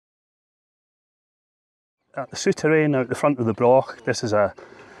at the souterrain out the front of the broch, this is an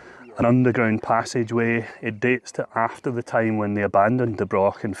underground passageway. It dates to after the time when they abandoned the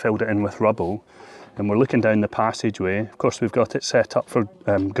broch and filled it in with rubble. And we're looking down the passageway. Of course, we've got it set up for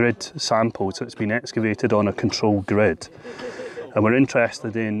grid samples, so it's been excavated on a controlled grid. And we're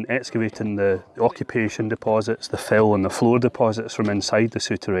interested in excavating the occupation deposits, the fill and the floor deposits from inside the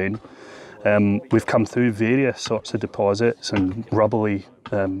souterrain. We've come through various sorts of deposits and rubbly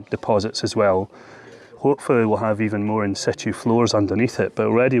deposits as well. Hopefully we'll have even more in situ floors underneath it, but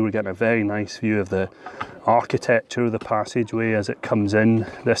already we're getting a very nice view of the architecture of the passageway as it comes in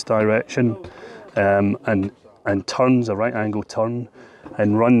this direction and turns a right angle turn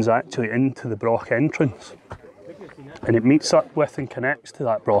and runs actually into the broch entrance. And it meets up with and connects to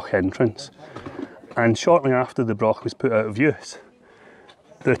that broch entrance. And shortly after the broch was put out of use,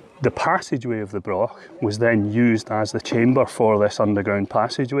 the passageway of the broch was then used as the chamber for this underground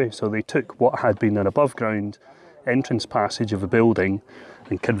passageway. So they took what had been an above ground entrance passage of a building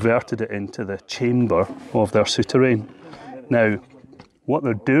and converted it into the chamber of their souterrain. Now, what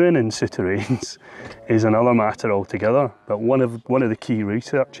they're doing in souterrains is another matter altogether, but one of the key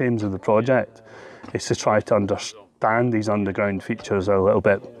research aims of the project is to try to understand these underground features a little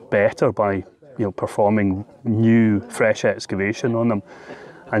bit better by performing new, fresh excavation on them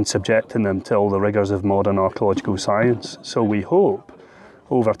and subjecting them to all the rigours of modern archaeological science. So we hope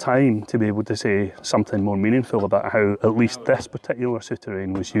over time to be able to say something more meaningful about how at least this particular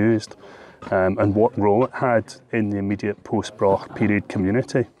souterrain was used and what role it had in the immediate post-broch period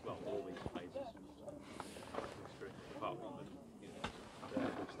community.